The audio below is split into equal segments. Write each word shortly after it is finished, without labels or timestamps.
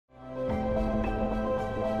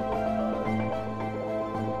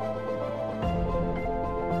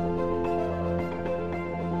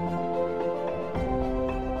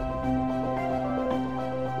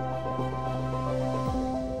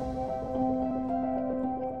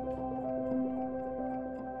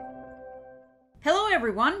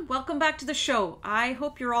everyone, welcome back to the show. I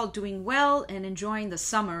hope you're all doing well and enjoying the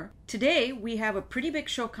summer. Today we have a pretty big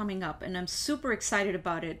show coming up and I'm super excited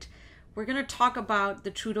about it. We're going to talk about the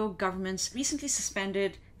Trudeau government's recently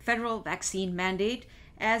suspended federal vaccine mandate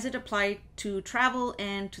as it applied to travel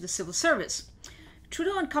and to the civil service.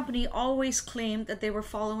 Trudeau and company always claimed that they were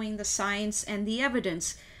following the science and the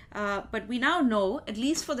evidence, but we now know, at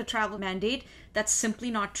least for the travel mandate, that's simply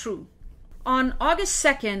not true. On August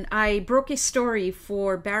 2nd, I broke a story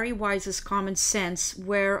for Barry Wise's Common Sense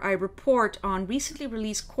where I report on recently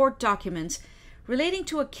released court documents relating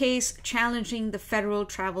to a case challenging the federal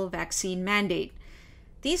travel vaccine mandate.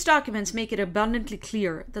 These documents make it abundantly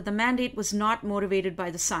clear that the mandate was not motivated by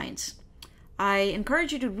the science. I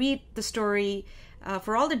encourage you to read the story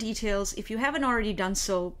for all the details if you haven't already done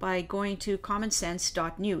so by going to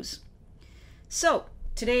commonsense.news. So,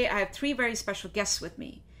 today I have three very special guests with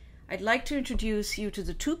me. I'd like to introduce you to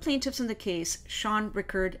the two plaintiffs in the case, Shaun,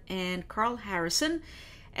 Rickard, and Karl Harrison,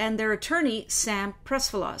 and their attorney, Sam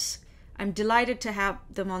Presvelos. I'm delighted to have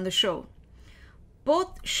them on the show.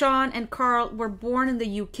 Both Shaun and Karl were born in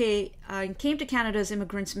the UK and came to Canada as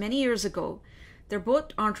immigrants many years ago. They're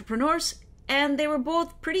both entrepreneurs, and they were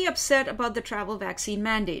both pretty upset about the travel vaccine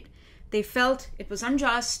mandate. They felt it was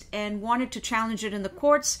unjust and wanted to challenge it in the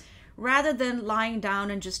courts rather than lying down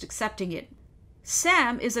and just accepting it.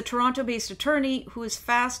 Sam is a Toronto-based attorney who is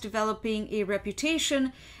fast developing a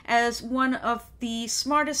reputation as one of the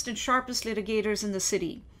smartest and sharpest litigators in the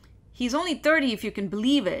city. He's only 30, if you can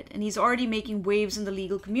believe it, and he's already making waves in the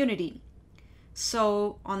legal community.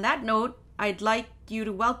 So, on that note, I'd like you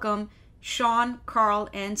to welcome Shaun, Karl,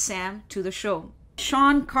 and Sam to the show.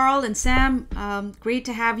 Shaun, Karl, and Sam, great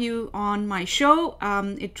to have you on my show.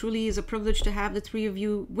 It truly is a privilege to have the three of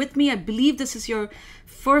you with me. I believe this is your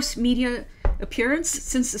first media appearance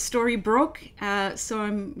since the story broke. So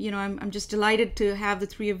I'm just delighted to have the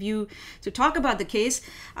three of you to talk about the case.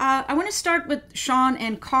 I want to start with Shaun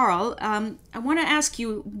and Karl. I want to ask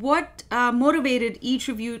you what motivated each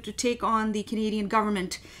of you to take on the Canadian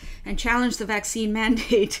government and challenge the vaccine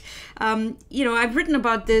mandate. I've written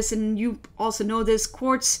about this, and you also know this.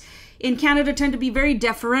 Courts in Canada tend to be very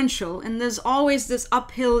deferential, and there's always this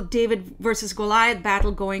uphill David versus Goliath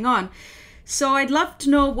battle going on. So I'd love to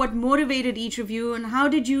know what motivated each of you, and how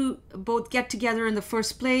did you both get together in the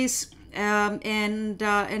first place, and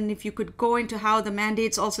if you could go into how the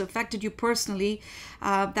mandates also affected you personally,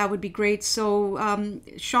 that would be great. So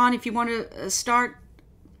Shaun, if you want to start.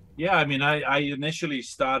 Yeah, I mean, I initially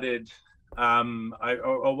started,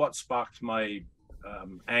 what sparked my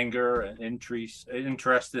anger and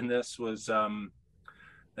interest in this was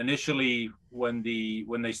initially when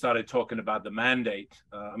they started talking about the mandate.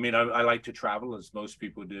 I like to travel, as most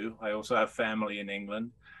people do. I also have family in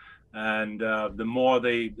England, and the more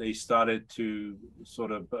they started to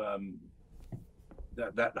sort of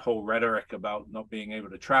that whole rhetoric about not being able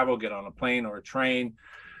to travel, get on a plane or a train,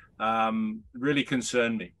 really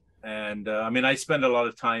concerned me. And I spent a lot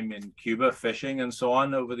of time in Cuba fishing and so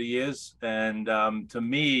on over the years. And to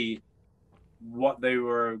me, what they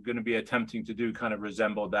were going to be attempting to do kind of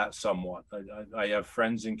resembled that somewhat. I have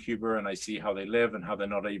friends in Cuba, and I see how they live and how they're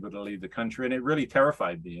not able to leave the country. And it really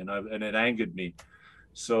terrified me, and it angered me.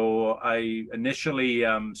 So I initially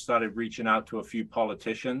started reaching out to a few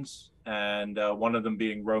politicians, and one of them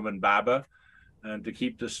being Roman Baber. And to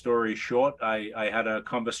keep the story short, I had a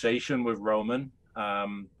conversation with Roman.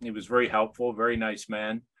 He was very helpful, very nice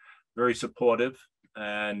man, very supportive,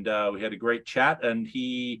 and we had a great chat. And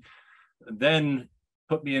he then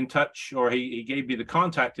put me in touch, or he gave me the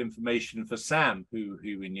contact information for Sam, who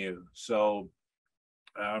we knew. So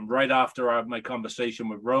right after my conversation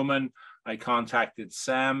with Roman, I contacted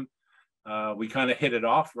Sam. We kind of hit it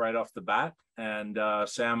off right off the bat, and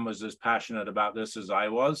Sam was as passionate about this as I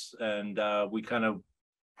was, and we kind of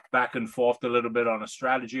back and forth a little bit on a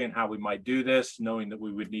strategy and how we might do this, knowing that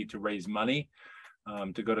we would need to raise money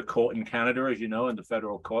to go to court in Canada, as you know, and the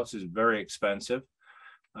federal courts is very expensive.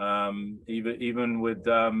 Even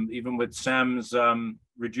with Sam's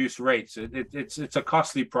reduced rates, it's a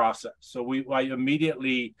costly process. So I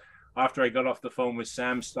immediately, after I got off the phone with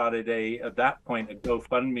Sam, started at that point a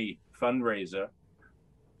GoFundMe fundraiser,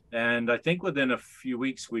 and I think within a few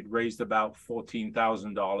weeks we'd raised about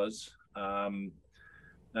 $14,000.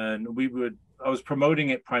 And I was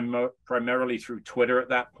promoting it primarily through Twitter at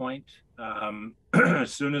that point.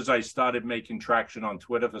 As soon as I started making traction on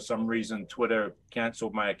Twitter, for some reason, Twitter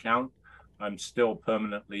canceled my account. I'm still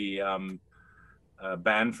permanently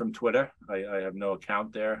banned from Twitter. I have no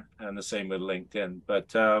account there, and the same with LinkedIn.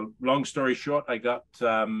 But long story short, I got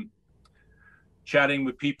chatting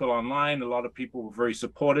with people online. A lot of people were very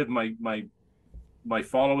supportive. My my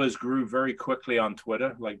followers grew very quickly on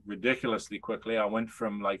Twitter, like ridiculously quickly. I went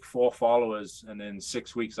from like 4 followers, and in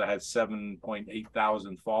 6 weeks I had 7.8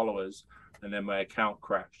 thousand followers, and then my account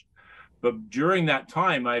crashed. But during that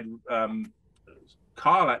time,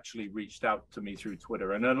 Karl actually reached out to me through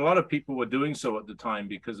Twitter, and then a lot of people were doing so at the time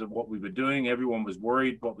because of what we were doing. Everyone was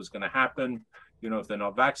worried what was going to happen. If they're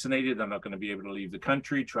not vaccinated, they're not going to be able to leave the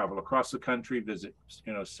country, travel across the country, visit,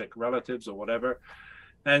 sick relatives or whatever.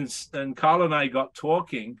 And Karl and I got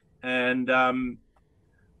talking, and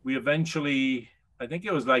we eventually, I think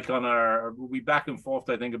it was like we back and forth,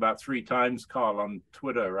 I think about 3 times, Karl, on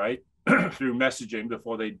Twitter, right? Through messaging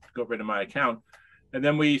before they got rid of my account. And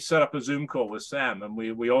then we set up a Zoom call with Sam, and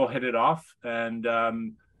we all hit it off. And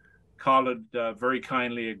Karl had very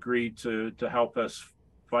kindly agreed to help us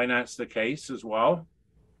finance the case as well.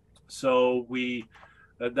 So we,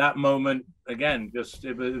 at that moment, again,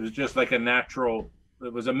 it was just like a natural,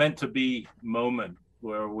 it was a meant to be moment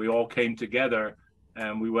where we all came together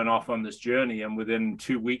and we went off on this journey. And within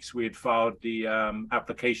 2 weeks, we had filed the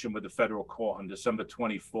application with the federal court on December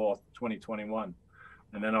 24th, 2021.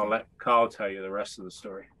 And then I'll let Karl tell you the rest of the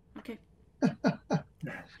story. Okay.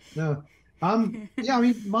 No. Yeah, I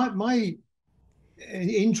mean, my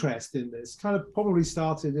interest in this kind of probably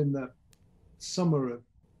started in the summer of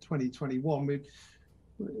 2021.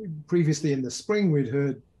 Previously in the spring, we'd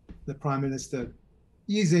heard the Prime Minister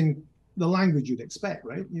using the language you'd expect,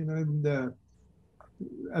 right?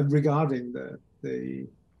 Regarding the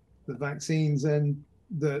vaccines, and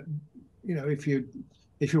that, if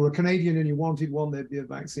you were a Canadian and you wanted one, there'd be a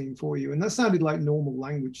vaccine for you. And that sounded like normal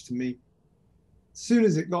language to me. As soon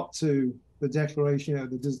as it got to the declaration,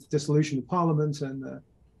 the dissolution of Parliament and the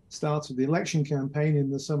start of the election campaign in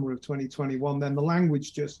the summer of 2021, then the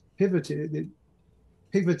language just pivoted. It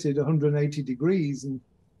pivoted 180 degrees and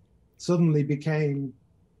suddenly became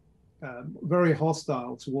very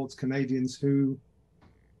hostile towards Canadians who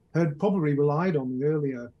had probably relied on the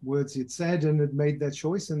earlier words he'd said and had made their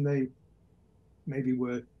choice, and they maybe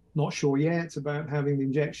were not sure yet about having the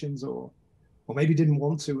injections, or maybe didn't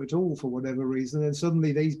want to at all for whatever reason. And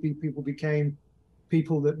suddenly these people became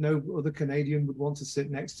people that no other Canadian would want to sit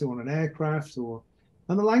next to on an aircraft, and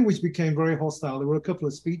the language became very hostile. There were a couple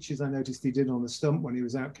of speeches I noticed he did on the stump when he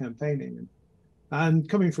was out campaigning. And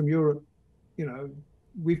coming from Europe,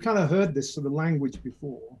 we've kind of heard this sort of language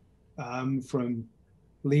before from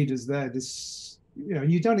leaders there. This,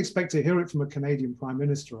 you don't expect to hear it from a Canadian Prime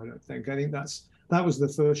Minister, I don't think. I think that was the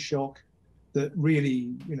first shock that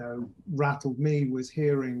really, rattled me, was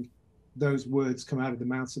hearing those words come out of the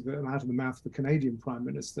mouth of the Canadian Prime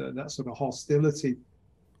Minister, that sort of hostility.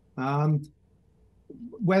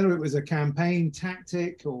 Whether it was a campaign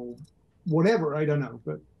tactic or whatever, I don't know.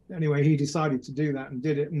 But anyway, he decided to do that and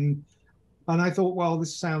did it. And I thought, well,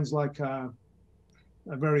 this sounds like a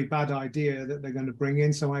very bad idea that they're going to bring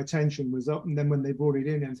in. So my attention was up. And then when they brought it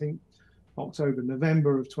in, I think October,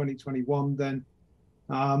 November of 2021, then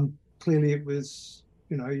clearly it was,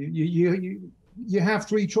 you have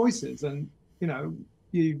 3 choices. And,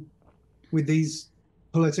 you, with these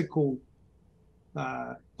political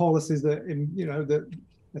policies that,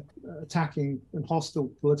 attacking and hostile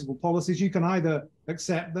political policies, you can either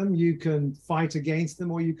accept them, you can fight against them,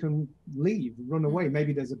 or you can leave, run away.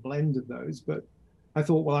 Maybe there's a blend of those. But I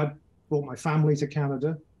thought, well, I brought my family to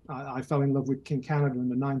Canada. I fell in love with Canada in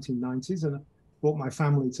the 1990s, and I brought my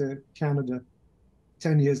family to Canada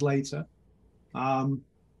 10 years later.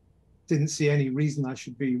 Didn't see any reason I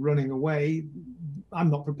should be running away. I'm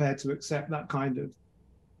not prepared to accept that kind of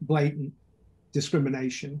blatant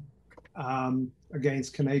discrimination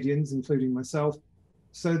against Canadians, including myself.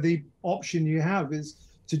 So the option you have is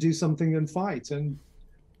to do something and fight. And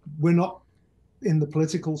we're not in the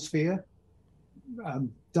political sphere.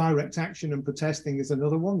 Direct action and protesting is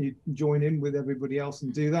another one. You join in with everybody else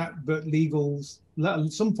and do that. But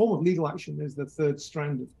some form of legal action is the third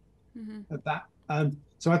strand of that.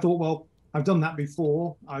 So I thought, well, I've done that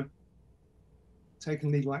before. I've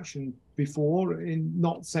taken legal action before in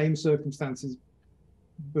not same circumstances,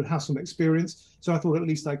 but have some experience. So I thought at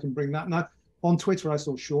least I can bring that. And on Twitter, I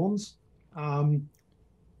saw Shaun's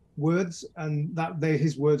words, and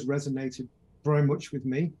his words resonated very much with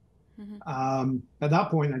me. At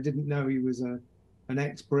that point, I didn't know he was an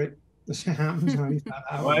ex-Brit.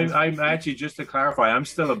 I'm actually, just to clarify, I'm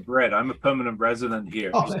still a Brit. I'm a permanent resident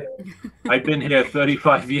here. Oh. So I've been here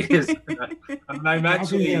 35 years. And I'm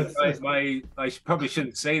actually, I probably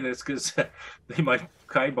shouldn't say this because they might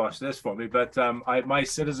kibosh this for me, but my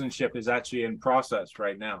citizenship is actually in process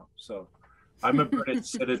right now. So I'm a British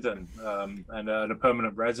citizen and a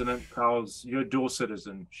permanent resident. Carl's, you're dual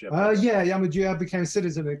citizenship. I became a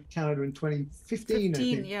citizen of Canada in 2015.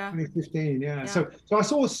 15, yeah. 2015, yeah. So I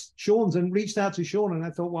saw Shaun's and reached out to Shaun, and I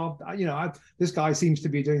thought, well, this guy seems to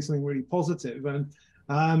be doing something really positive, and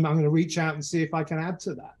I'm going to reach out and see if I can add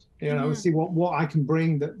to that. See what I can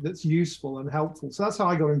bring that's useful and helpful. So that's how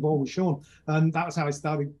I got involved with Shaun, and that was how I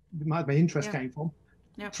started. My interest came from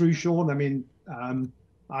through Shaun. I mean,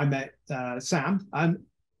 I met Sam, and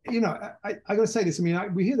I got to say this. I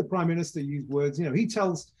mean, we hear the Prime Minister use words.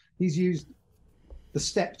 He's used the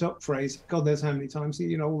stepped up phrase. God knows how many times.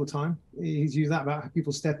 All the time. He's used that about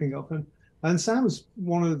people stepping up, and Sam was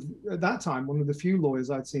at that time one of the few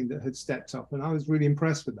lawyers I'd seen that had stepped up, and I was really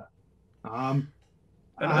impressed with that.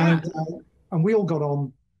 And we all got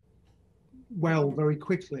on well very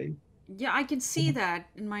quickly. Yeah, I can see that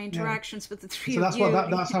in my interactions with the three of you. So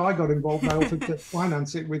that's how I got involved. I offered to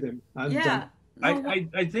finance it with him. And,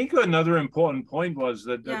 I think another important point was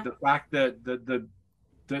that the fact that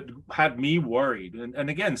had me worried and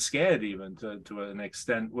again scared even to an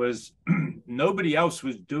extent was nobody else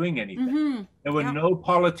was doing anything. Mm-hmm. There were no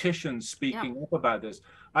politicians speaking up about this.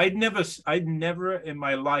 I'd never in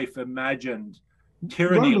my life imagined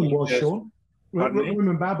tyranny. Roman was, Shaun.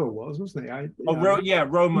 Roman Baba wasn't he? Roman.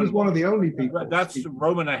 He was one of the only people. That's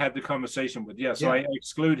Roman I had the conversation with. So I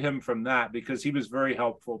exclude him from that because he was very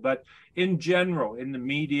helpful. But in general, in the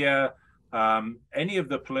media, any of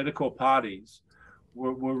the political parties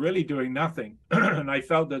were really doing nothing. And I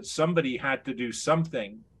felt that somebody had to do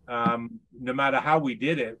something. No matter how we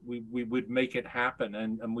did it, we would make it happen.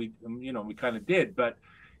 And we kind of did. But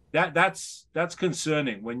that's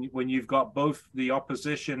concerning when you've got both the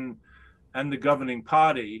opposition and the governing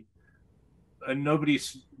party, and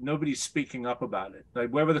nobody's speaking up about it. Like,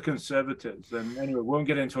 where were the Conservatives? And anyway, we won't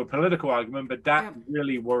get into a political argument, but that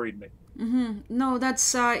really worried me. Mm-hmm. No,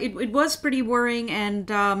 that's it was pretty worrying, and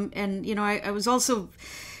I was also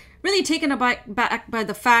really taken aback by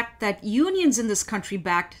the fact that unions in this country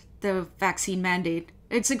backed the vaccine mandate.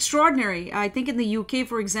 It's extraordinary. I think in the UK,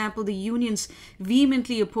 for example, the unions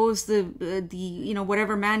vehemently opposed the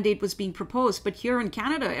whatever mandate was being proposed. But here in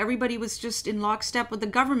Canada, everybody was just in lockstep with the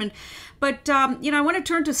government. But I want to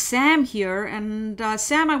turn to Sam here, and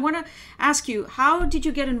Sam, I want to ask you, how did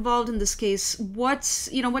you get involved in this case? What's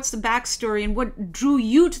the backstory, and what drew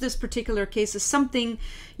you to this particular case as something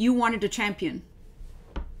you wanted to champion?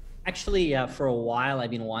 Actually, for a while,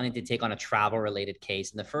 I've been wanting to take on a travel-related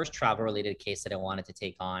case. And the first travel-related case that I wanted to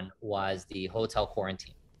take on was the hotel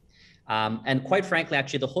quarantine. And quite frankly,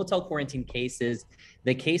 actually, the hotel quarantine case is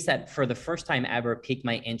the case that for the first time ever piqued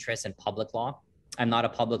my interest in public law. I'm not a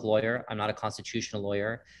public lawyer. I'm not a constitutional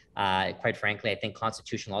lawyer. Quite frankly, I think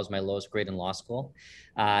constitutional law is my lowest grade in law school.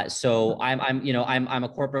 So I'm a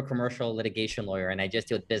corporate commercial litigation lawyer, and I just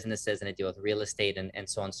deal with businesses and I deal with real estate and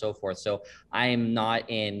so on and so forth. So I'm not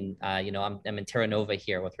in, I'm in Terra Nova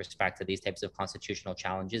here with respect to these types of constitutional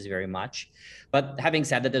challenges very much. But having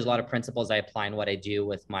said that, there's a lot of principles I apply in what I do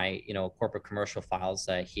with my, corporate commercial files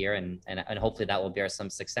here, and hopefully that will bear some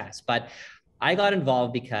success. But I got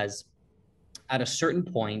involved because at a certain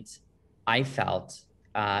point, I felt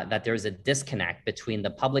that there was a disconnect between the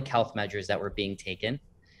public health measures that were being taken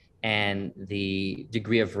and the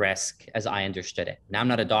degree of risk as I understood it. Now, I'm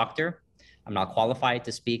not a doctor. I'm not qualified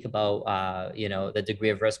to speak about, the degree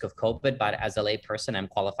of risk of COVID, but as a lay person, I'm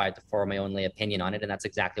qualified to form my own lay opinion on it. And that's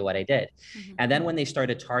exactly what I did. Mm-hmm. And then when they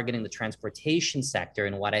started targeting the transportation sector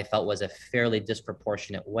in what I felt was a fairly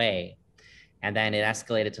disproportionate way, and then it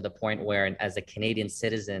escalated to the point where, as a Canadian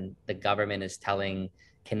citizen, the government is telling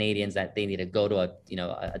Canadians that they need to go to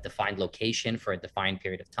a defined location for a defined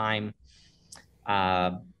period of time.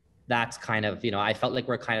 That's kind of, I felt like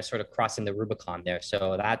we're kind of sort of crossing the Rubicon there.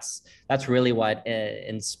 So that's really what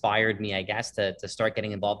inspired me, I guess, to start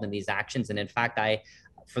getting involved in these actions. And in fact,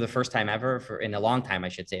 for the first time ever, in a long time, I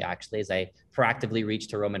should say, actually, as I proactively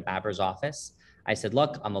reached to Roman Baber's office. I said,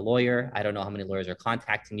 look, I'm a lawyer. I don't know how many lawyers are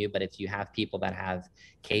contacting you, but if you have people that have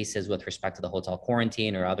cases with respect to the hotel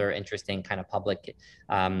quarantine or other interesting kind of public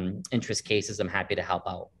interest cases, I'm happy to help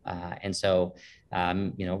out. And so,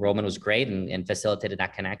 Roman was great and facilitated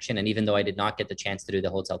that connection. And even though I did not get the chance to do the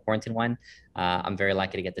hotel quarantine one, I'm very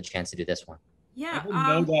lucky to get the chance to do this one. Yeah,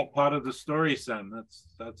 I didn't know that part of the story, Sam.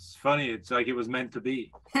 That's funny. It's like it was meant to be.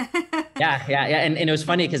 Yeah. And it was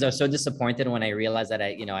funny because I was so disappointed when I realized that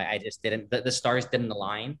I just didn't. The stars didn't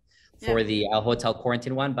align for the hotel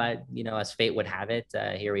quarantine one, but as fate would have it,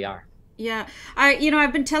 here we are. Yeah,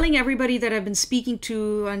 I've been telling everybody that I've been speaking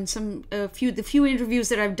to on the few interviews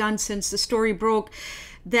that I've done since the story broke,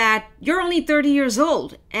 that you're only 30 years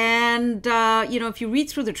old, and if you read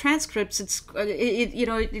through the transcripts,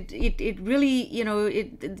 it really,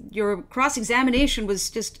 your cross-examination was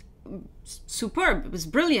just superb. It was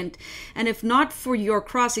brilliant. And if not for your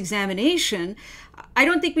cross-examination, I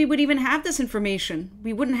don't think we would even have this information.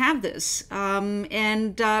 We wouldn't have this.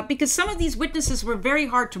 Because some of these witnesses were very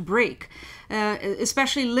hard to break,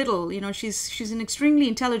 especially Little. She's an extremely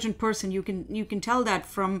intelligent person. You can tell that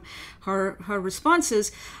from her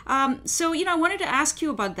responses. So I wanted to ask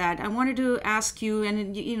you about that. I wanted to ask you,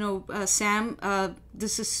 and Sam,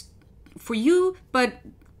 this is for you, but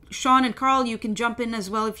Shaun and Karl, you can jump in as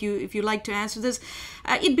well if you like to answer this.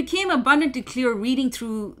 It became abundantly clear reading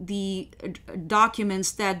through the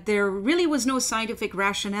documents that there really was no scientific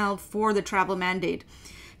rationale for the travel mandate.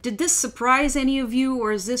 Did this surprise any of you,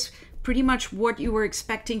 or is this pretty much what you were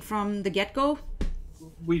expecting from the get-go?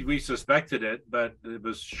 We suspected it, but it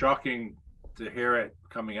was shocking to hear it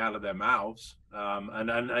coming out of their mouths.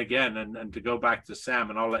 And to go back to Sam,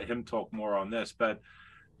 and I'll let him talk more on this, but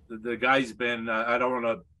the guy's been, I don't want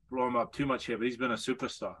to blow him up too much here, but he's been a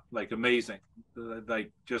superstar, like amazing,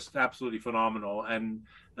 like just absolutely phenomenal. And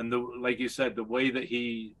like you said, the way that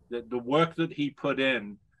the work that he put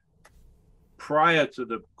in prior to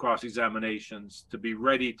the cross-examinations to be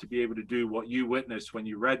ready to be able to do what you witnessed when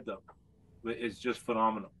you read them is just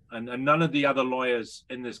phenomenal. And none of the other lawyers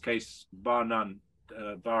in this case, bar none,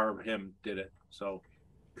 bar him, did it. So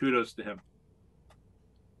kudos to him.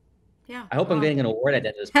 Yeah. I hope I'm getting an award at the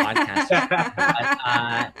end of this podcast.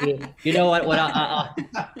 You know what?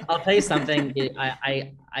 I'll tell you something.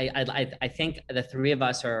 I think the three of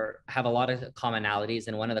us have a lot of commonalities,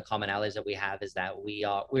 and one of the commonalities that we have is that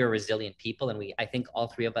we're resilient people, and I think all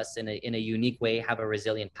three of us in a unique way have a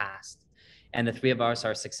resilient past, and the three of us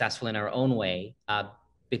are successful in our own way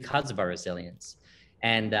because of our resilience.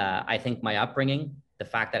 And I think my upbringing, the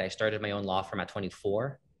fact that I started my own law firm at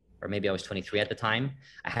 24. Or maybe I was 23 at the time.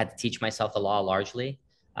 I had to teach myself the law largely.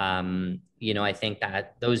 I think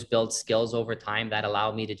that those build skills over time that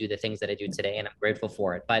allow me to do the things that I do today, and I'm grateful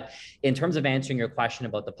for it. But in terms of answering your question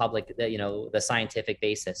about the public, the scientific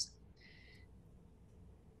basis,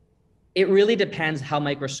 it really depends how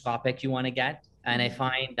microscopic you want to get. And I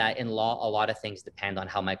find that in law, a lot of things depend on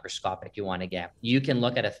how microscopic you want to get. You can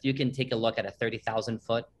take a look at a 30,000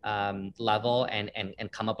 foot level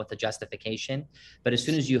and come up with a justification. But as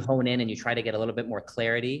soon as you hone in and you try to get a little bit more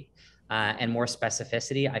clarity and more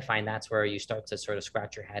specificity, I find that's where you start to sort of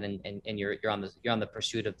scratch your head and you're on the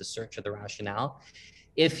pursuit of the search of the rationale.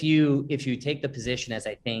 If you take the position as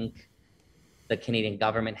I think the Canadian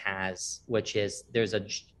government has, which is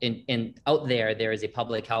out there is a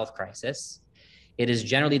public health crisis. It is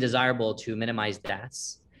generally desirable to minimize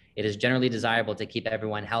deaths. It is generally desirable to keep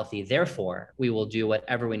everyone healthy. Therefore, we will do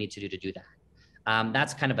whatever we need to do that.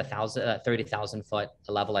 That's kind of a 30,000 foot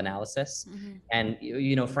level analysis.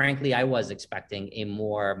 Mm-hmm. And, frankly, I was expecting a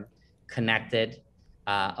more connected,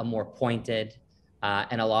 a more pointed,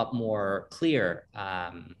 and a lot more clear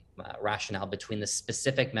rationale between the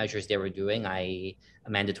specific measures they were doing, i.e. a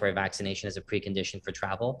mandatory vaccination as a precondition for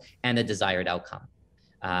travel, and the desired outcome.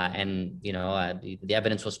 The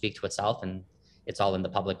evidence will speak to itself, and it's all in the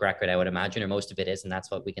public record, I would imagine, or most of it is, and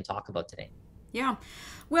that's what we can talk about today. Yeah.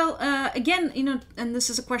 Well, again, and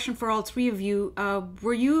this is a question for all three of you.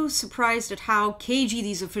 Were you surprised at how cagey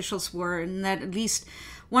these officials were, and that at least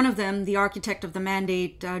one of them, the architect of the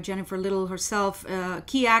mandate, Jennifer Little herself, a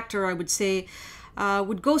key actor, I would say,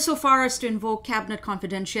 would go so far as to invoke cabinet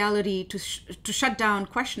confidentiality to shut down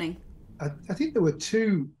questioning? I think there were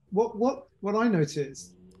two. What I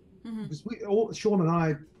noticed was Shaun and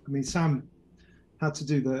I mean, Sam had to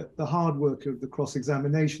do the hard work of the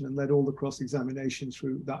cross-examination and led all the cross-examination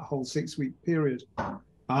through that whole 6-week period.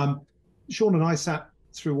 Shaun and I sat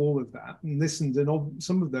through all of that and listened, and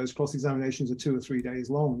some of those cross-examinations are 2 or 3 days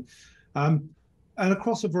long, and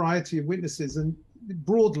across a variety of witnesses, and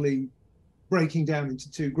broadly breaking down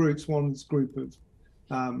into two groups. One's group of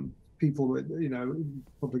people with,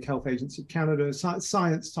 Public Health Agency of Canada,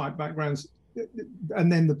 science type backgrounds,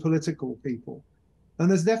 and then the political people. And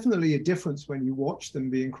there's definitely a difference when you watch them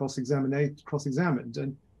being cross-examined.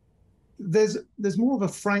 And there's more of a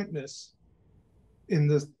frankness in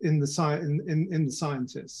the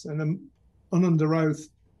scientists. And under oath,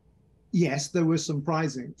 yes, there were some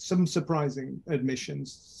surprising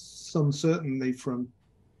admissions. Some certainly from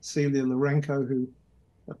Celia Lourenco, who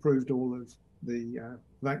approved all of the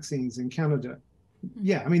vaccines in Canada.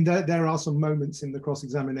 Yeah, I mean, there are some moments in the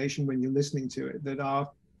cross-examination when you're listening to it that are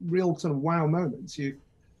real sort of wow moments.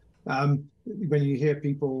 When you hear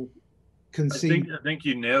people concede. I think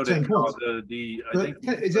you nailed it.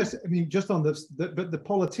 Just on this, but the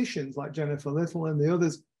politicians like Jennifer Little and the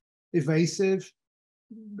others, evasive,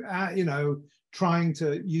 trying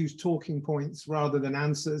to use talking points rather than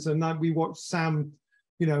answers. And that we watched Sam,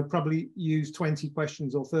 probably use 20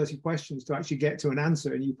 questions or 30 questions to actually get to an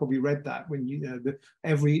answer. And you probably read that when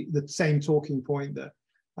the same talking point that,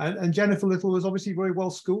 and Jennifer Little was obviously very well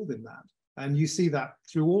schooled in that. And you see that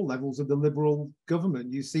through all levels of the Liberal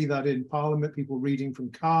government. You see that in Parliament, people reading from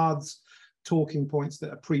cards, talking points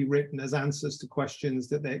that are pre-written as answers to questions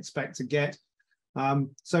that they expect to get.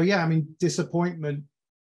 Disappointment,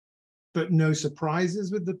 but no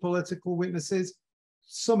surprises with the political witnesses.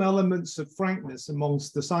 Some elements of frankness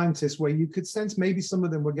amongst the scientists where you could sense maybe some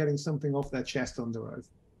of them were getting something off their chest under oath.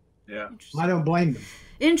 Yeah, I don't blame them.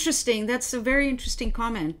 Interesting. That's a very interesting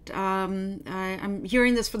comment. I'm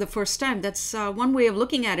hearing this for the first time. That's one way of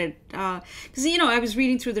looking at it. Because, I was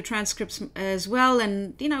reading through the transcripts as well,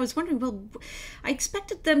 and, I was wondering, well, I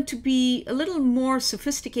expected them to be a little more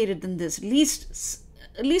sophisticated than this,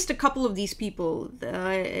 at least a couple of these people,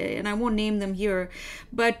 and I won't name them here,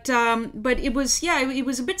 but it was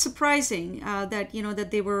a bit surprising that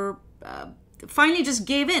they were finally just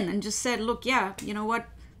gave in and just said, look, you know what,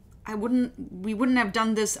 we wouldn't have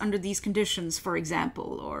done this under these conditions, for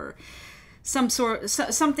example, or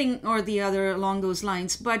something or the other along those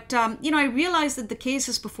lines. But I realized that the case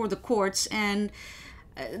is before the courts, and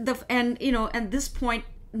at this point,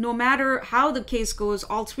 no matter how the case goes,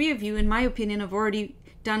 all three of you, in my opinion, have already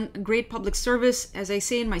done a great public service. As I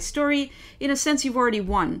say in my story, in a sense, you've already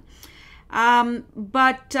won.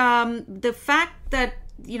 But the fact that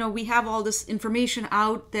we have all this information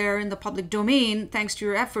out there in the public domain, thanks to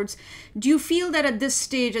your efforts, do you feel that at this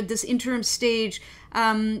stage, at this interim stage,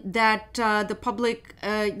 that the public,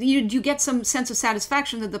 do you get some sense of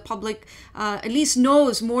satisfaction that the public at least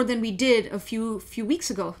knows more than we did a few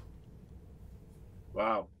weeks ago?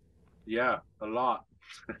 Wow. Yeah, a lot.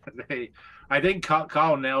 I think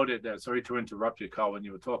Karl nailed it there. Sorry to interrupt you, Karl, when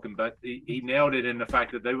you were talking, but he nailed it in the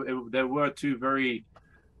fact that there were two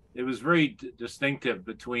it was very distinctive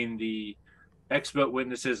between the expert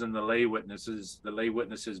witnesses and the lay witnesses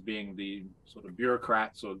being the sort of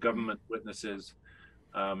bureaucrats or government witnesses.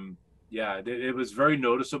 It was very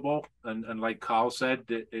noticeable. And like Karl said,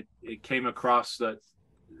 it came across that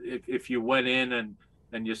if you went in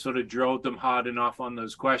and you sort of drilled them hard enough on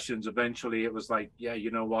those questions, eventually it was like, yeah,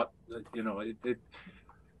 you know what,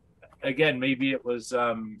 again, maybe it was,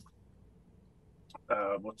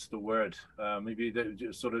 what's the word? Maybe they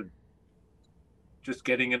just sort of just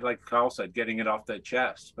getting it, like Karl said, getting it off their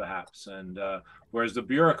chest, perhaps. And whereas the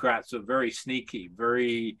bureaucrats are very sneaky,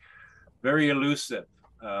 very, very elusive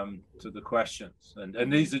to the questions.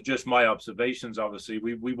 And these are just my observations. Obviously,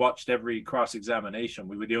 we watched every cross-examination.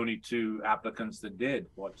 We were the only two applicants that did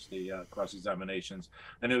watch the cross-examinations,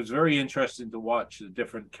 and it was very interesting to watch the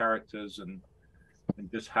different characters and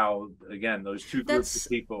just how, again, those two groups of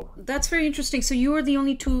people. That's very interesting. So you were the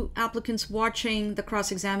only two applicants watching the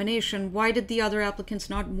cross-examination. Why did the other applicants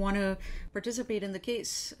not want to participate in the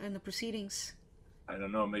case and the proceedings? I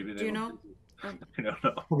don't know. Maybe they. Do you know? I don't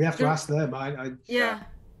know. Well, we have to ask them. Yeah.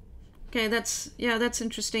 Okay, that's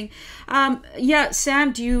interesting.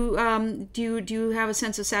 Sam, do you have a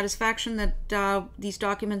sense of satisfaction that these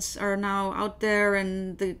documents are now out there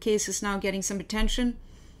and the case is now getting some attention?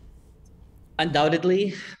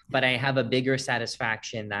 Undoubtedly, but I have a bigger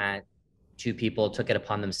satisfaction that two people took it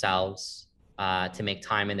upon themselves to make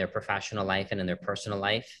time in their professional life and in their personal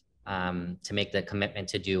life to make the commitment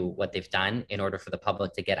to do what they've done in order for the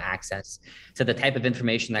public to get access to the type of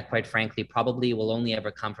information that, quite frankly, probably will only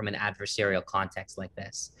ever come from an adversarial context like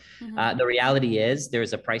this. Mm-hmm. The reality is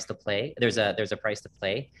there's a price to play. There's a price to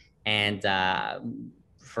play, and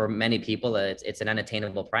for many people, it's an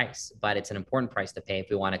unattainable price, but it's an important price to pay if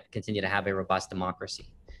we want to continue to have a robust democracy.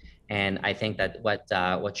 And I think that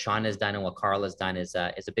what Shaun has done and what Karl has done is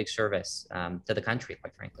a big service to the country,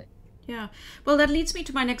 quite frankly. Yeah. Well, that leads me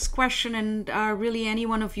to my next question, and really any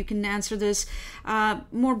one of you can answer this.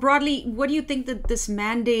 More broadly, what do you think that this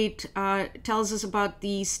mandate tells us about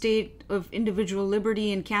the state of individual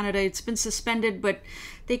liberty in Canada? It's been suspended, but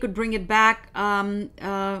they could bring it back,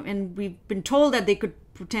 and we've been told that they could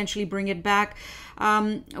potentially bring it back.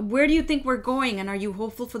 Where do you think we're going, and are you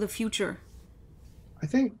hopeful for the future? I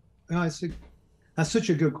think that's such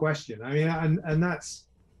a good question. I mean, and that's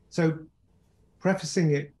so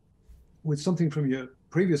prefacing it with something from your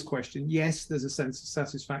previous question. Yes, there's a sense of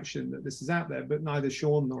satisfaction that this is out there, but neither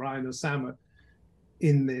Shaun nor I nor Sam are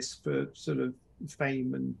in this for sort of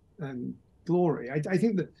fame and glory. I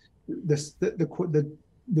think that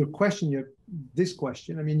the question, this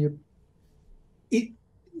question, I mean,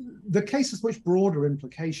 the case has much broader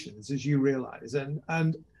implications, as you realize,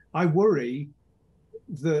 and I worry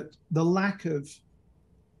that the lack of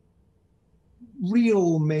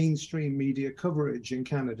real mainstream media coverage in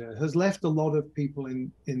Canada has left a lot of people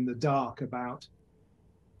in the dark about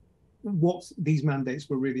what these mandates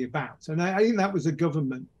were really about. And I think that was a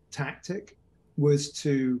government tactic, was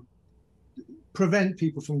to prevent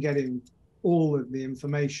people from getting all of the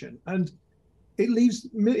information. And it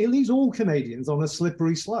leaves all Canadians on a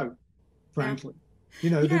slippery slope, frankly.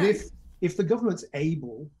 That if the government's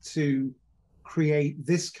able to create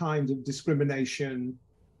this kind of discrimination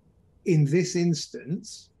in this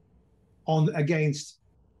instance against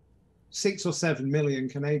 6 or 7 million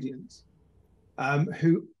Canadians,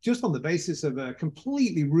 who just on the basis of a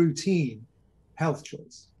completely routine health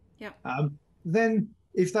choice, then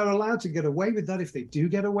if they're allowed to get away with that, if they do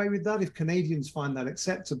get away with that, if Canadians find that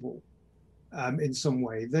acceptable in some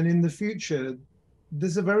way, then in the future,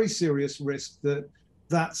 there's a very serious risk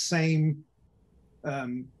that same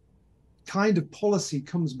kind of policy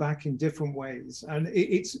comes back in different ways. And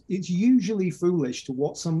it's usually foolish to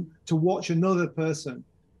watch another person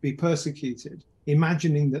be persecuted,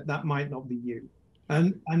 imagining that might not be you.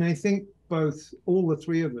 And I think all the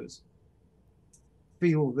three of us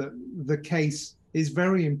feel that the case is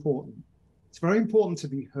very important. It's very important to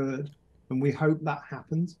be heard, and we hope that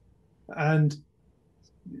happens. And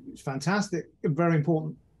it's fantastic and very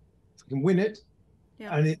important if we can win it.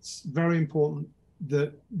 Yeah. And it's very important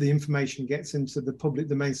that the information gets into the public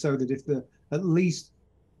domain, so that if at least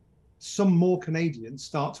some more Canadians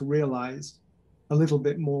start to realize a little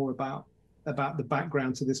bit more about the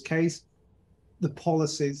background to this case, the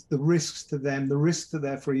policies, the risks to them, the risks to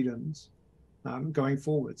their freedoms going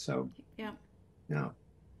forward. So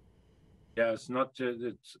it's not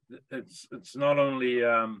just, it's not only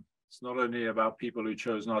about people who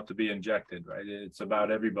chose not to be injected, right? It's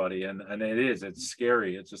about everybody, and it's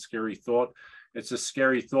scary. It's a scary thought. It's a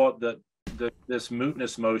scary thought that this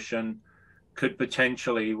mootness motion could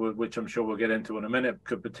potentially, which I'm sure we'll get into in a minute,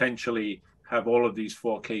 could potentially have all of these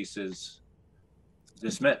 4 cases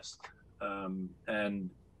dismissed. And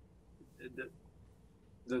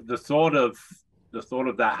the thought of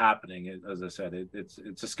that happening, as I said,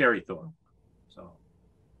 it's a scary thought. So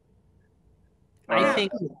I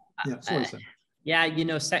think,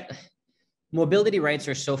 mobility rights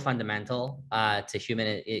are so fundamental to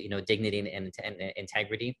human, dignity and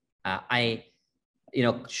integrity.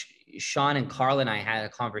 Shaun and Karl and I had a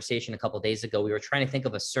conversation a couple of days ago. We were trying to think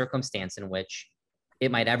of a circumstance in which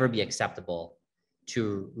it might ever be acceptable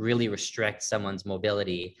to really restrict someone's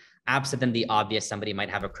mobility, absent than the obvious. Somebody might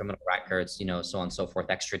have a criminal records, so on and so forth,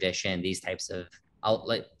 extradition, these types of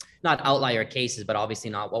not outlier cases, but obviously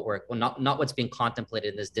not what's being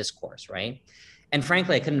contemplated in this discourse, right? And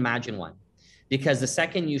frankly, I couldn't imagine one, because the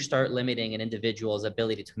second you start limiting an individual's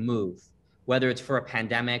ability to move, whether it's for a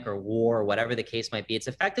pandemic or war or whatever the case might be, it's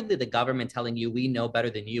effectively the government telling you, we know better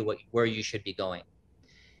than you where you should be going.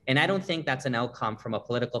 And I don't think that's an outcome from a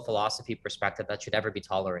political philosophy perspective that should ever be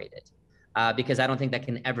tolerated, because I don't think that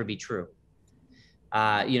can ever be true.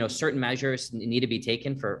 Certain measures need to be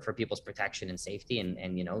taken for people's protection and safety. And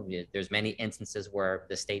there's many instances where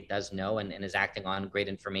the state does know and is acting on great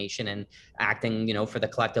information and acting, for the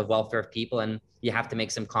collective welfare of people. And you have to make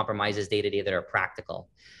some compromises day to day that are practical.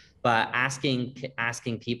 But asking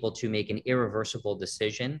people to make an irreversible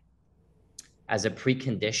decision as a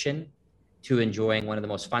precondition to enjoying one of the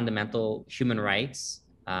most fundamental human rights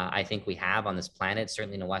I think we have on this planet,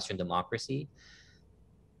 certainly in a Western democracy,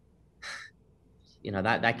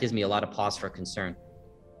 that gives me a lot of pause for concern.